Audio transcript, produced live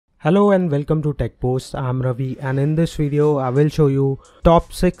Hello and welcome to Tech Post. I'm Ravi, and in this video I will show you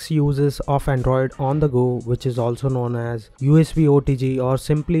top 6 uses of Android on the go, which is also known as USB OTG or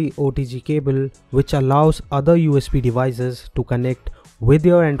simply OTG cable, which allows other USB devices to connect with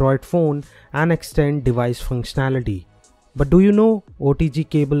your Android phone and extend device functionality. But do you know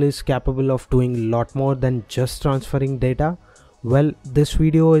OTG cable is capable of doing a lot more than just transferring data? Well, this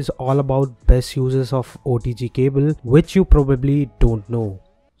video is all about best uses of OTG cable, which you probably don't know.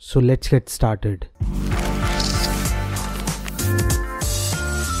 So let's get started.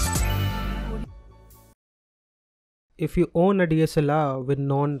 If you own a DSLR with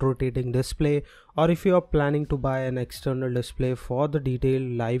non-rotating display, or if you are planning to buy an external display for the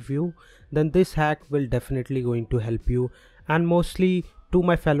detailed live view, then this hack will definitely going to help you, and mostly to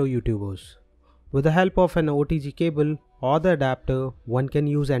my fellow YouTubers. With the help of an OTG cable or the adapter, one can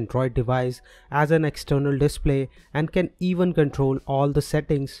use Android device as an external display and can even control all the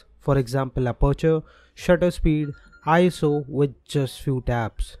settings, for example aperture, shutter speed, ISO with just few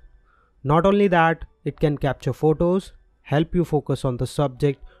taps. Not only that, it can capture photos, help you focus on the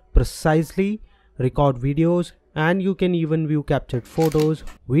subject precisely, record videos, and you can even view captured photos,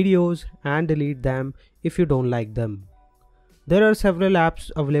 videos and delete them if you don't like them. There are several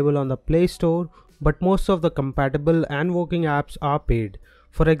apps available on the Play Store, but most of the compatible and working apps are paid.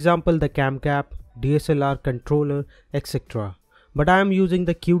 For example, the CamCap, DSLR controller, etc. But I am using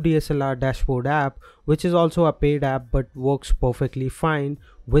the QDSLR dashboard app, which is also a paid app but works perfectly fine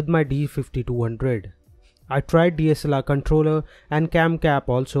with my D5200. I tried DSLR controller and CamCap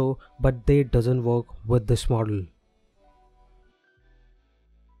also, but they doesn't work with this model.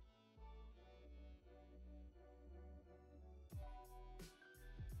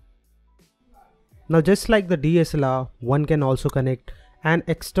 Now, just like the DSLR, one can also connect an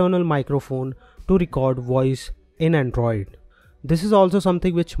external microphone to record voice in Android. This is also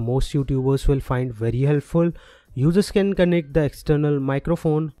something which most YouTubers will find very helpful. Users can connect the external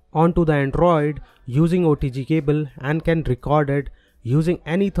microphone onto the Android using OTG cable and can record it using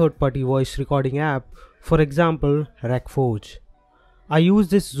any third-party voice recording app, for example RecForge. I use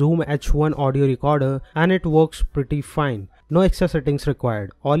this Zoom H1 audio recorder and it works pretty fine. No extra settings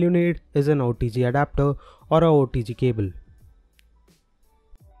required. All you need is an OTG adapter or a OTG cable.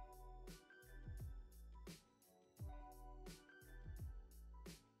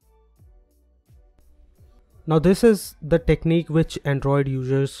 Now this is the technique which Android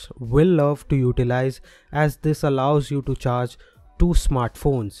users will love to utilize, as this allows you to charge two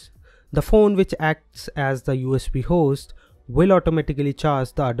smartphones. The phone, which acts as the USB host, will automatically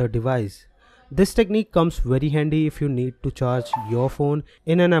charge the other device. This technique comes very handy if you need to charge your phone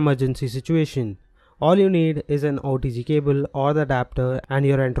in an emergency situation. All you need is an OTG cable or the adapter and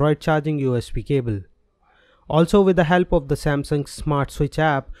your Android charging USB cable. Also, with the help of the Samsung Smart Switch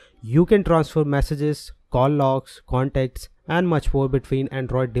app, you can transfer messages, call logs, contacts and much more between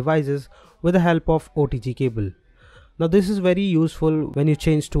Android devices with the help of OTG cable. Now this is very useful when you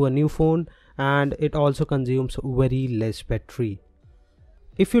change to a new phone, and it also consumes very less battery.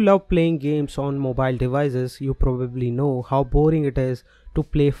 If you love playing games on mobile devices, you probably know how boring it is to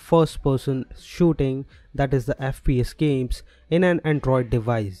play first person shooting, that is the FPS games, in an Android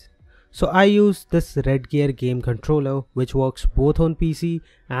device. So I use this RedGear game controller, which works both on PC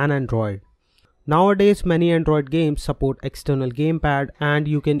and Android. Nowadays many Android games support external gamepad, and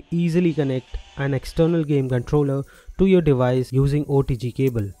you can easily connect an external game controller to your device using OTG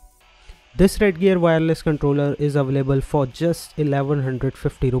cable. This RedGear wireless controller is available for just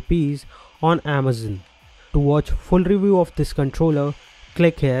 1150 rupees on Amazon. To watch full review of this controller,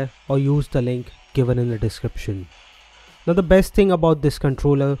 click here or use the link given in the description. Now the best thing about this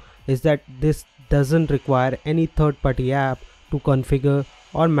controller is that this doesn't require any third-party app to configure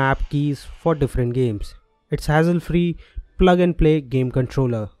or map keys for different games. It's hassle-free plug-and-play game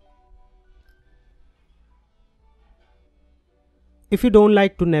controller. If you don't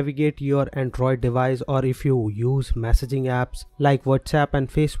like to navigate your Android device, or if you use messaging apps like WhatsApp and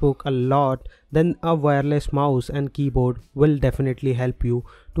Facebook a lot, then a wireless mouse and keyboard will definitely help you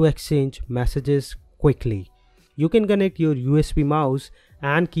to exchange messages quickly. You can connect your USB mouse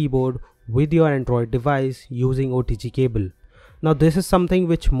and keyboard with your Android device using OTG cable. Now this is something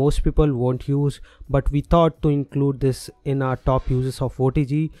which most people won't use, but we thought to include this in our top uses of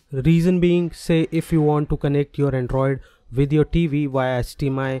OTG. Reason being, say if you want to connect your Android with your TV via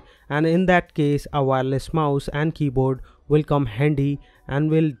HDMI, and in that case a wireless mouse and keyboard will come handy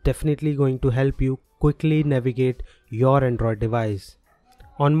and will definitely going to help you quickly navigate your Android device.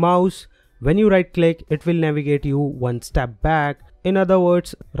 On mouse, when you right click, it will navigate you one step back. In other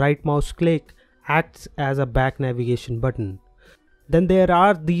words, right mouse click acts as a back navigation button. Then there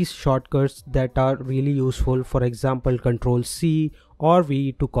are these shortcuts that are really useful, for example Ctrl C or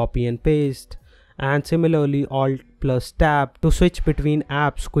V to copy and paste, and similarly Alt plus Tab to switch between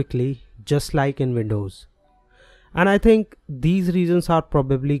apps quickly, just like in Windows. And I think these reasons are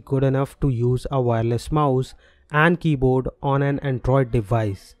probably good enough to use a wireless mouse and keyboard on an Android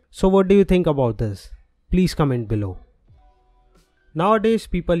device. So what do you think about this? Please comment below. Nowadays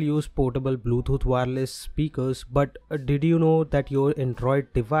people use portable Bluetooth wireless speakers, but did you know that your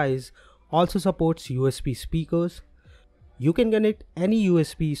Android device also supports USB speakers? You can connect any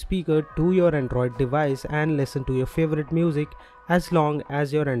USB speaker to your Android device and listen to your favorite music as long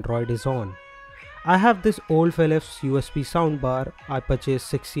as your Android is on. I have this old Philips USB soundbar I purchased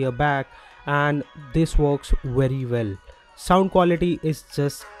 6 years back, and this works very well. Sound quality is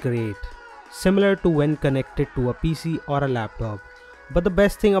just great, similar to when connected to a PC or a laptop. But the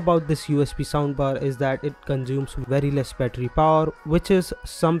best thing about this USB soundbar is that it consumes very less battery power, which is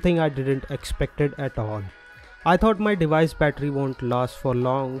something I didn't expected at all. I thought my device battery won't last for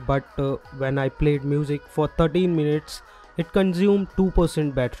long, but when I played music for 13 minutes, it consumed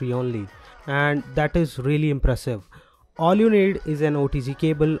 2% battery only, and that is really impressive. All you need is an OTG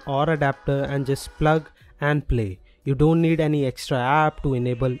cable or adapter and just plug and play. You don't need any extra app to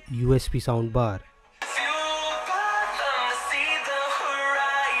enable USB soundbar.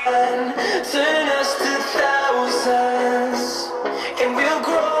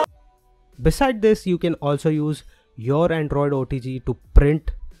 Beside this, you can also use your Android OTG to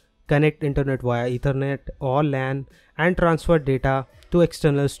print, connect internet via Ethernet or LAN, and transfer data to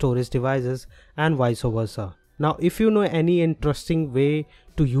external storage devices and vice versa. Now if you know any interesting way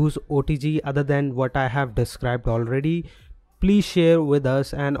to use OTG other than what I have described already, please share with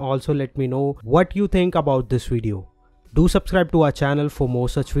us and also let me know what you think about this video. Do subscribe to our channel for more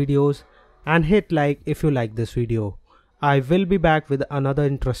such videos and hit like if you like this video. I will be back with another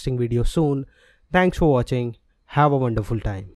interesting video soon. Thanks for watching. Have a wonderful time.